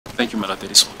Thank you, my lord. That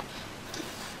is all.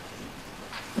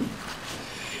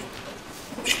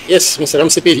 Yes, Mr.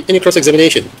 Ramosepele, any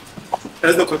cross-examination?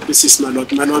 As the court persists, my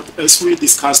lord, as we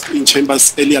discussed in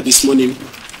chambers earlier this morning,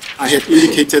 I had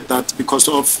indicated that because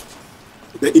of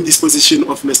the indisposition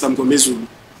of Mr. Mngomezulu,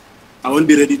 I won't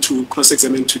be ready to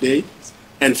cross-examine today.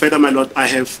 And further, my lord, I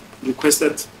have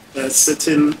requested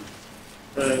certain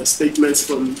statements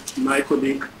from my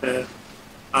colleague.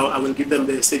 I will give them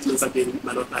the statements again,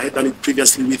 my lord. I had done it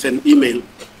previously with an email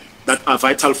that are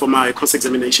vital for my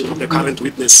cross-examination of the current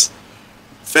witness.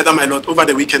 Further, my lord, over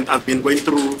the weekend, I've been going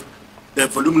through the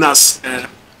voluminous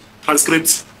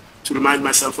transcripts to remind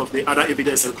myself of the other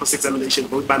evidence and cross-examination,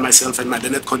 both by myself and my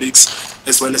learned colleagues,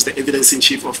 as well as the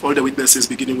evidence-in-chief of all the witnesses,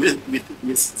 beginning with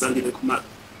Ms. Zandile Kumar.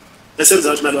 As a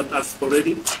judge, my lord, I've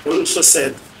already also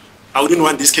said I wouldn't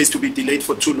want this case to be delayed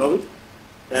for too long.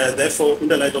 Therefore, in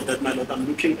the light of that, my lord, I'm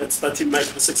looking at starting my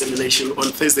cross-examination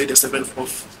on Thursday, the 7th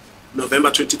of November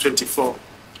 2024.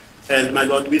 And my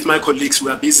lord, with my colleagues,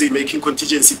 we are busy making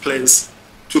contingency plans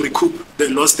to recoup the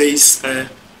lost days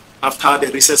after the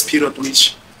recess period,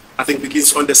 which I think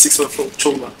begins on the 6th of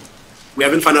October. We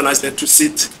haven't finalized that to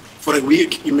sit for a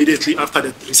week immediately after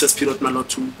the recess period, my lord,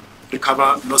 to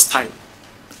recover lost time.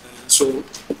 So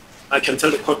I can tell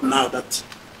the court now that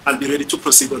I'll be ready to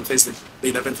proceed on Thursday,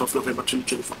 the 11th of November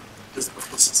 2024. That's the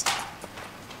process.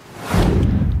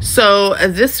 So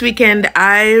this weekend,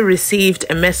 I received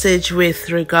a message with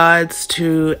regards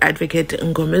to Advocate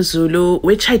Mngomezulu,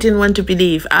 which I didn't want to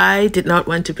believe. I did not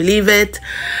want to believe it.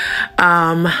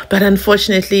 But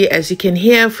unfortunately, as you can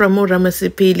hear from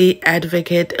Ramosepele,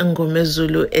 Advocate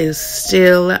Mngomezulu is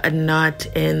still not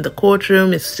in the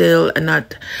courtroom, is still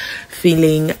not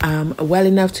feeling well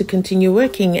enough to continue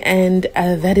working. And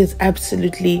that is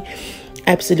absolutely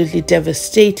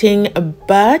devastating.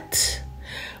 But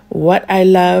what I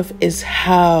love is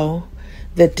how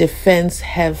the defense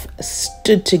have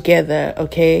stood together,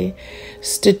 okay?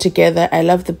 Stood together. I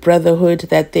love the brotherhood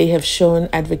that they have shown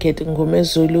Advocate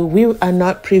Mngomezulu. We are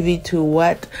not privy to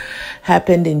what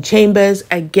happened in chambers.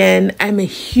 Again, I'm a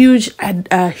huge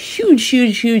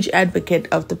advocate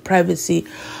of the privacy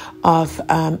of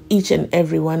each and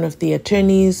every one of the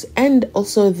attorneys and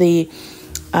also the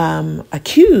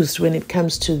accused when it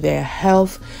comes to their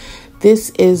health.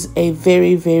 This is a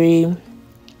very, very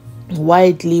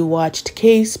widely watched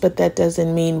case, but that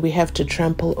doesn't mean we have to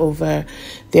trample over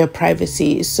their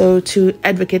privacy. So to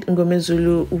Advocate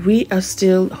Mngomezulu, we are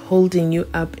still holding you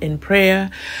up in prayer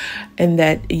and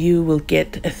that you will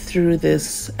get through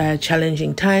this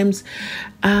challenging times.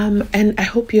 And I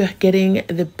hope you're getting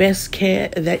the best care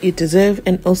that you deserve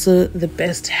and also the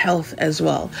best health as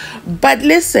well. But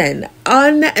listen,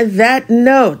 on that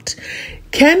note,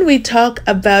 can we talk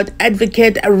about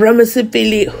Advocate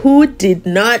Ramosepele, who did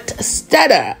not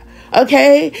stutter?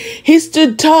 Okay, he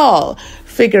stood tall,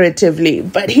 figuratively,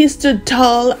 but he stood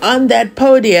tall on that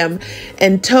podium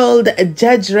and told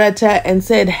Judge Rata and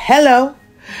said, "Hello,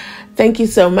 thank you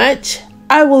so much.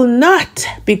 I will not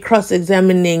be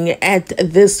cross-examining at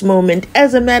this moment.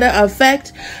 As a matter of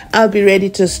fact, I'll be ready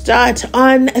to start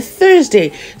on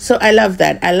Thursday." So I love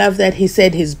that. I love that he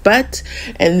said his but,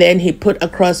 and then he put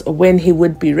across when he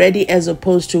would be ready, as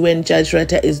opposed to when Judge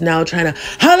Rata is now trying to,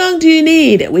 "How long do you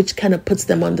need?" which kind of puts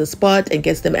them on the spot and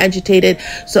gets them agitated.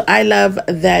 So I love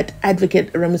that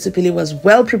Advocate Ramosepele was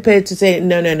well prepared to say,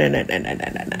 no. I'm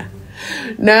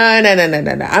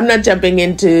not jumping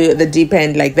into the deep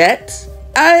end like that.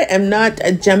 I am not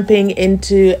jumping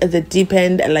into the deep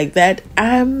end like that.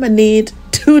 I'm gonna need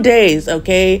 2 days,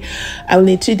 okay? I'll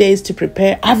need 2 days to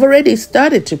prepare. I've already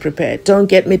started to prepare. Don't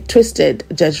get me twisted,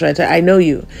 Judge Rata. I know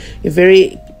you. You're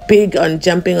very big on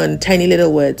jumping on tiny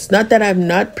little words. Not that I'm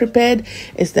not prepared,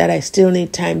 it's that I still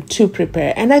need time to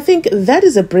prepare. And I think that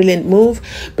is a brilliant move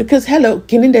because, hello,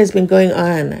 Gininda has been going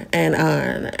on and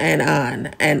on and on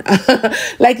and on.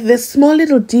 Like the small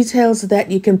little details that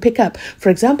you can pick up. For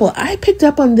example, I picked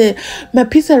up on the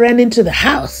Mapisa ran into the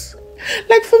house.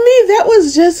 Like for me, that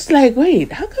was just like,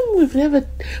 wait, how come we've never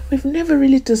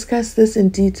really discussed this in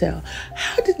detail?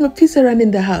 How did Mapisa run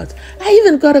in the house? I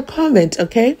even got a comment,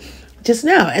 okay, just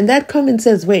now, and that comment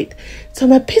says, wait, so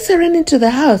Mapisa ran into the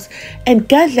house and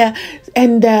Gadla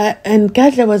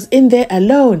was in there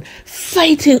alone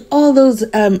fighting all those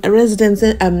residents,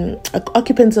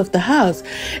 occupants of the house,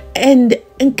 and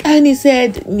Nkani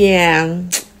said, yeah,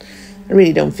 I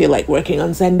really don't feel like working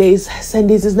on Sundays.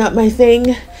 Sundays is not my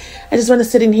thing. I just want to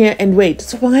sit in here and wait.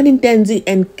 So Wangani Denzi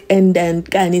and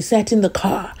Nkani sat in the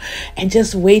car and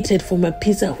just waited for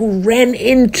Mapisa, who ran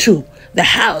into the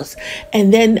house.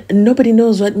 And then nobody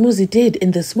knows what Muzi did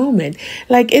in this moment.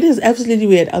 Like, it is absolutely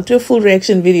weird. I'll do a full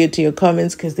reaction video to your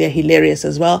comments because they're hilarious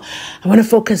as well. I want to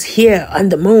focus here on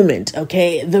the moment,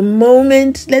 okay? The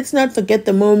moment. Let's not forget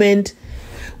the moment.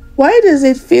 Why does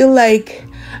it feel like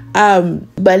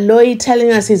Baloyi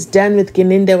telling us he's done with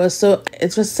Gininda was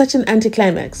such an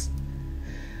anticlimax?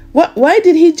 Why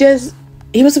did he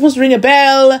was supposed to ring a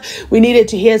bell. We needed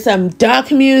to hear some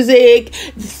dark music.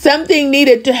 Something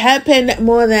needed to happen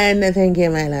more than, thank you,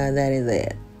 my lord, that is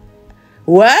it.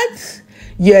 What?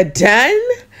 You're done?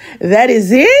 That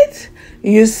is it?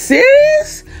 You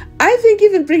serious? I think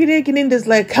even Brigadier Gininda's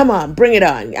like, come on, bring it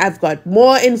on. I've got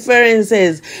more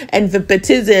inferences and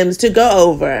verbatisms to go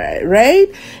over, right?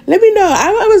 Let me know.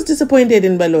 I was disappointed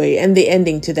in Baloyi and the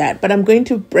ending to that, but I'm going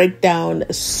to break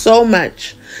down so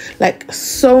much. Like,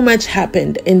 so much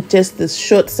happened in just this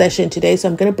short session today, so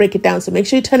I'm going to break it down. So make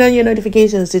sure you turn on your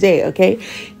notifications today, okay?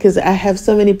 Because I have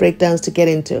so many breakdowns to get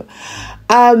into.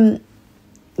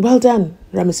 Well done,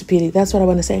 RAMOSEPELE. That's what I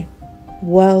want to say.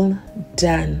 Well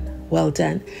done. Well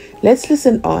done. Let's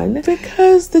listen on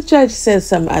because the judge says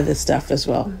some other stuff as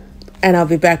well. And I'll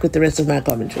be back with the rest of my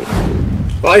commentary.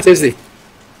 Why Thursday?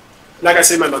 Like I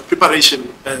say, my lord,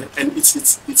 preparation, and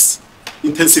it's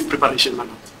intensive preparation, my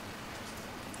lord.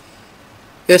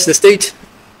 Yes, the state.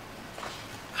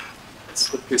 That's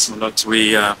good case, my lord.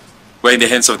 We're in the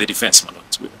hands of the defense, my lord.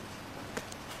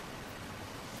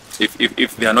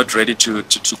 If they are not ready to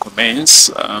commence,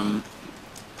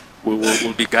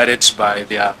 we'll be guided by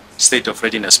their state of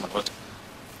readiness, my lord.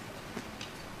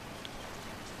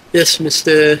 Yes,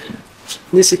 Mr.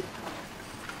 Nisi.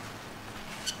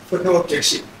 For no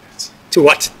objection. To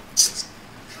what?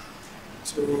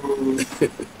 To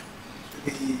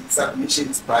the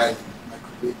submissions by my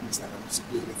colleague, Mr.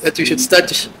 RAMOSEPELE. That you should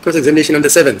start cross-examination on the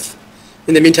 7th.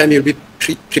 In the meantime, you'll be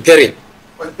preparing.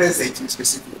 On Thursday, to be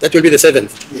specific. That will be the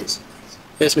 7th. Yes.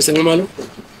 Yes, Mr. Nomalo.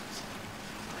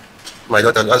 My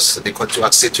lord, I'll ask the court to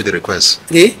accede to the request.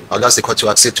 Yeah? I'll ask the court to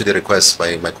accede to the request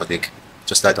by my colleague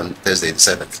to start on Thursday, the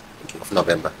 7th of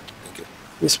November. Thank you.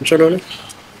 Yes, Mr. Lolo.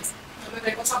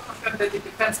 They also confirmed that the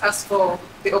defense asked for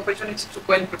the opportunity to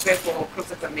go and prepare for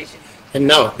cross-examination. And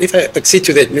now, if I accede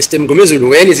to that, Mr. Mgomezulu,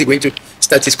 when is he going to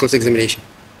start his cross-examination?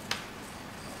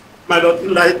 My lord,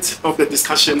 in light of the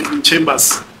discussion in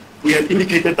chambers, we had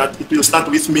indicated that it will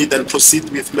start with me, then proceed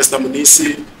with Mr.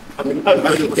 Munisi.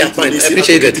 Yeah, fine. I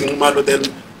appreciate that. Then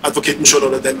Advocate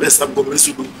Mshololo, then Mr.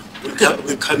 Mgomezulu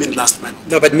will come in last, man.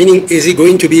 No, but meaning, is he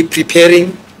going to be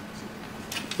preparing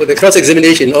for the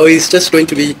cross-examination, or is just going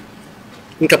to be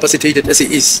incapacitated as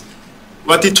he is?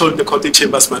 What he told the court in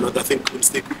chambers, my lord, I think we'll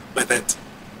stick by that.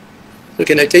 So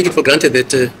can I take it for granted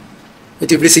that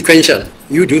it will be sequential?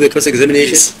 You do the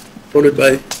cross-examination, Yes. followed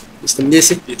by Mr.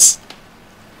 Mnisi, Yes.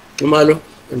 Tumalo,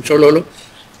 and Chololo,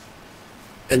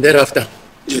 and thereafter,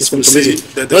 Yes, Mr. we'll see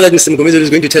Mgomezulu. that- Not that Mr. Mgomezulu is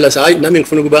going to tell us, I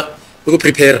will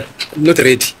prepare, I'm not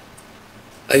ready.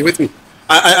 Are you with me?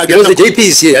 I Because the get JP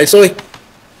is here. I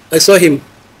saw him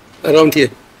around here.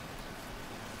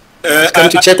 He's come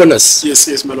to check on us.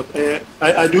 Yes, my lord.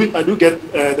 I do get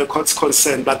the court's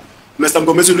concern, but Mr.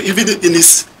 Mgomezulu, even in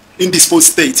his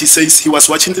indisposed state, he says he was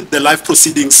watching the live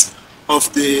proceedings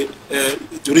of the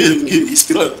during his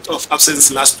period of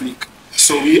absence last week.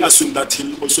 So we assume that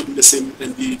he'll also do the same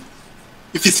and be,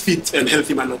 if he's fit and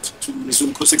healthy, my lord, to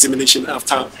resume cross-examination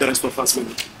after the rest of us, my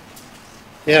lord.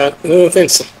 Yeah, no,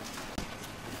 thanks.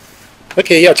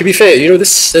 Okay, yeah, to be fair,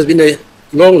 this has been a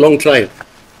long trial.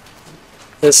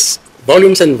 There's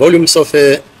volumes and volumes of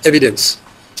evidence.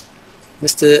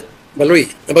 Mr.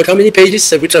 Baloyi, about how many pages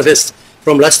have we traversed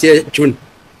from last year, June,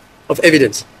 of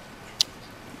evidence?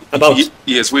 About?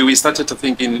 Yes, we started, I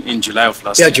think, in July of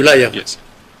last year. Yeah, July, yeah.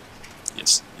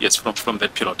 Yes, from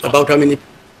that period on. About how many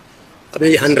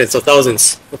hundreds or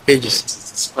thousands of pages?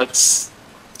 It's quite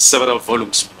several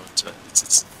volumes.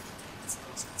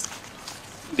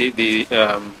 The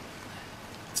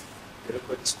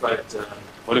record is quite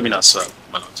voluminous,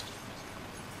 my lord.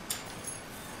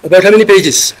 About how many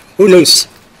pages? Who knows?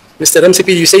 Mr.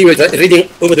 RAMOSEPELE, you say you were reading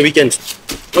over the weekend.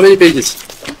 How many pages?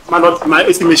 My lord, my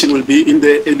estimation will be in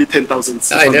the early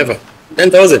 10,000s. I never.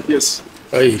 10,000? Yes.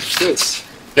 Yes.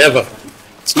 Never.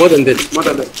 It's more than that. More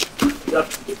than that. Yeah.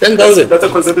 10,000? That's a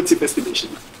conservative estimation.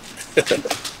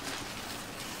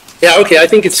 Yeah, okay, I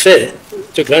think it's fair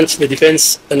to grant the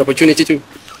defense an opportunity to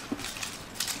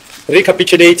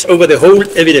recapitulate over the whole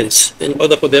evidence in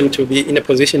order for them to be in a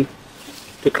position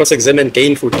to cross-examine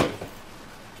gainfully.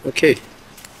 Okay.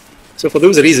 So for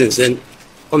those reasons, then,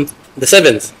 on the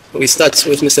 7th, we start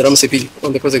with Mr. RAMOSEPELE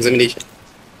on the cross-examination.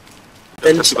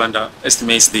 And Sibanda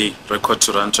estimates the record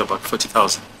to run to about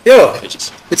 40,000 yeah,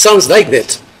 pages. it sounds like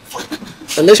that.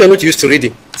 Unless you're not used to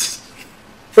reading.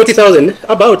 40,000,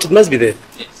 about, it must be there.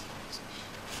 Yes.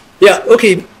 Yeah,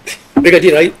 okay.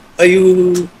 Brigadier, are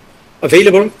you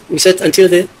available? You said until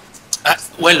the...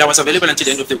 Well, I was available until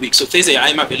the end of the week. So Thursday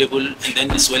I'm available, and then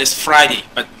as well as Friday.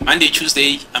 But Monday,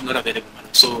 Tuesday, I'm not available.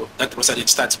 So that process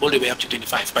starts all the way up to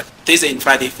 25. But Thursday and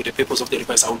Friday, for the purpose of the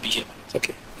request, I will be here.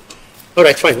 Okay. All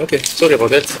right, fine. Okay. Sorry about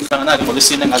that.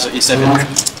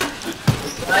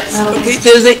 Okay,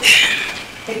 Thursday.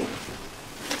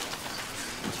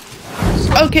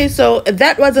 Okay, so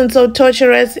that wasn't so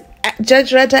torturous.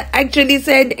 Judge Rata actually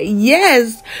said,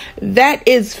 yes, that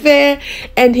is fair,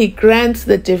 and he grants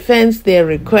the defense their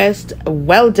request.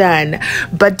 Well done.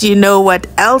 But you know what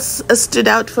else stood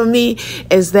out for me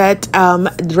is that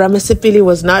Ramosepele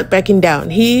was not backing down.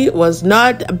 He was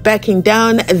not backing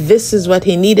down. This is what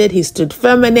he needed. He stood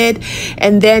firm on it.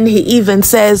 And then he even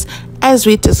says, as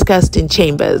we discussed in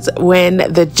chambers, when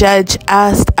the judge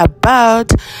asked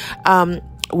about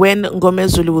when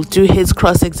Ngomezulu will do his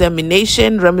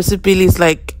cross-examination, Ramosepele is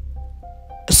like,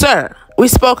 sir, we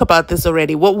spoke about this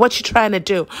already. What you trying to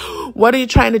do? What are you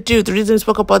trying to do? The reason we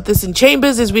spoke about this in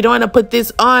chambers is we don't want to put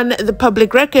this on the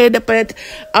public record, but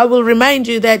I will remind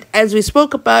you that as we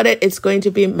spoke about it, it's going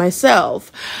to be myself.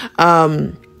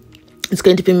 It's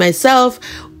going to be myself,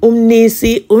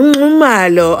 Mzansi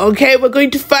Unfiltered. Okay, we're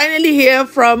going to finally hear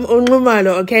from Unfiltered.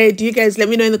 Okay, do you guys let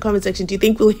me know in the comment section? Do you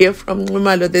think we'll hear from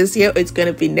Unfiltered this year, or it's going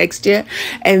to be next year?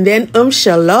 And then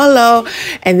Shalolo,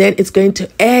 and then it's going to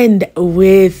end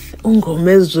with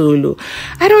Ngomezulu.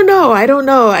 I don't know. I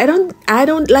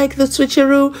don't like the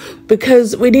switcheroo,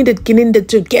 because we needed Gininda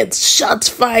to get shots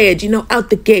fired, out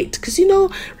the gate. Because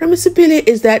Ramosepele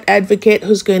is that advocate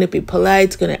who's going to be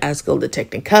polite, going to ask all the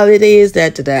technicalities,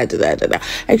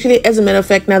 Actually, as a matter of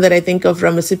fact, now that I think of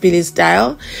Ramosepele's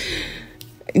style,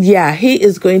 yeah, he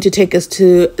is going to take us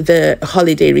to the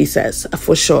holiday recess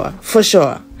for sure.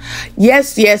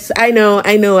 Yes, I know.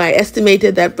 I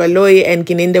estimated that Baloyi and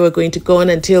Gininda were going to go on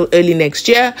until early next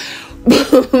year.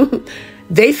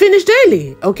 They finished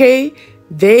early, okay?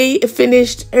 They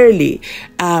finished early.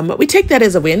 We take that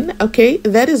as a win, okay?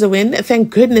 That is a win. Thank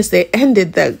goodness they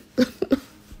ended the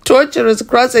torturous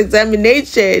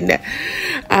cross-examination,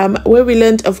 where we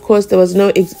learned, of course, there was no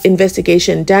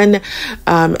investigation done.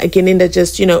 Gininda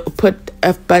just, put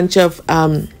a bunch of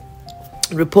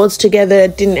reports together,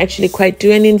 didn't actually quite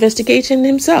do any investigation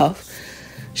himself.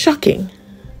 Shocking.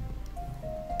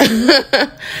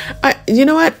 You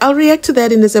know what? I'll react to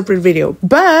that in a separate video.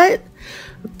 But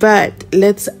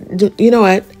let's,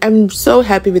 I'm so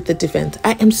happy with the defense.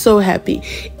 I am so happy.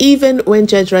 Even when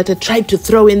Judge Rata tried to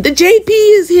throw in the JP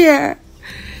is here,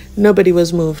 nobody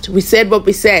was moved. We said what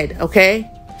we said, okay?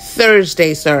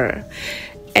 Thursday, sir.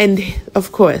 And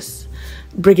of course,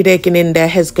 Brigadier Gininda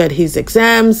has got his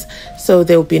exams, so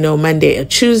there will be no Monday or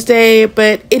Tuesday,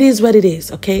 but it is what it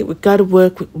is, okay? We've got to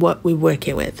work with what we're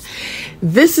working with.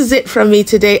 This is it from me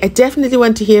today. I definitely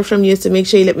want to hear from you, so make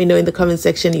sure you let me know in the comment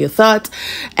section your thoughts.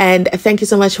 And thank you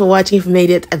so much for watching. If you made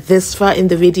it this far in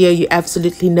the video, you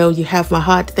absolutely know you have my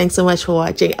heart. Thanks so much for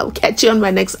watching. I'll catch you on my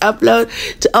next upload.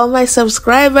 To all my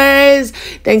subscribers,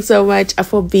 thanks so much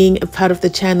for being a part of the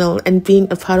channel and being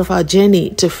a part of our journey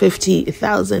to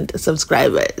 50,000 subscribers.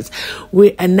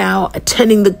 We are now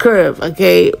turning the curve,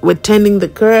 okay? We're turning the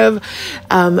curve.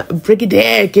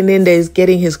 Brigadier Gininda is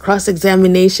getting his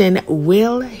cross-examination.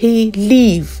 Will he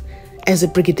leave as a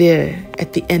brigadier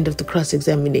at the end of the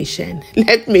cross-examination?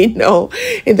 Let me know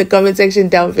in the comment section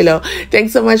down below.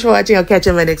 Thanks so much for watching. I'll catch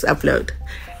you on my next upload.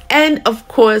 And of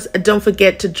course, don't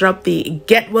forget to drop the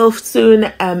get well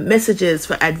soon messages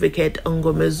for Advocate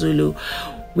Ngomezulu.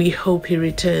 We hope he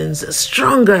returns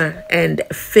stronger and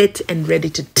fit and ready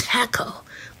to tackle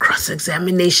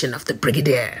cross-examination of the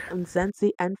Brigadier.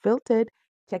 Mzansi Unfiltered,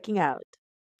 checking out.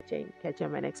 Catch you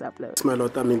on my next upload. My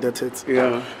Lord, I'm indebted.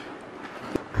 Yeah.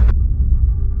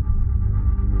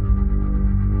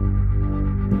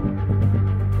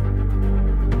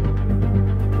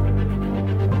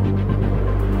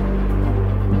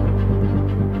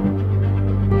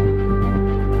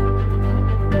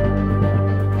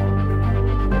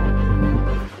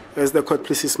 As the court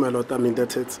pleases, my Lord, I'm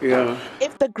indebted. Yeah.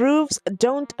 If the grooves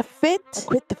don't fit,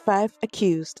 acquit the 5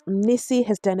 accused. Mzansi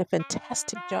has done a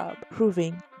fantastic job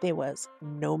proving there was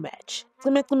no match.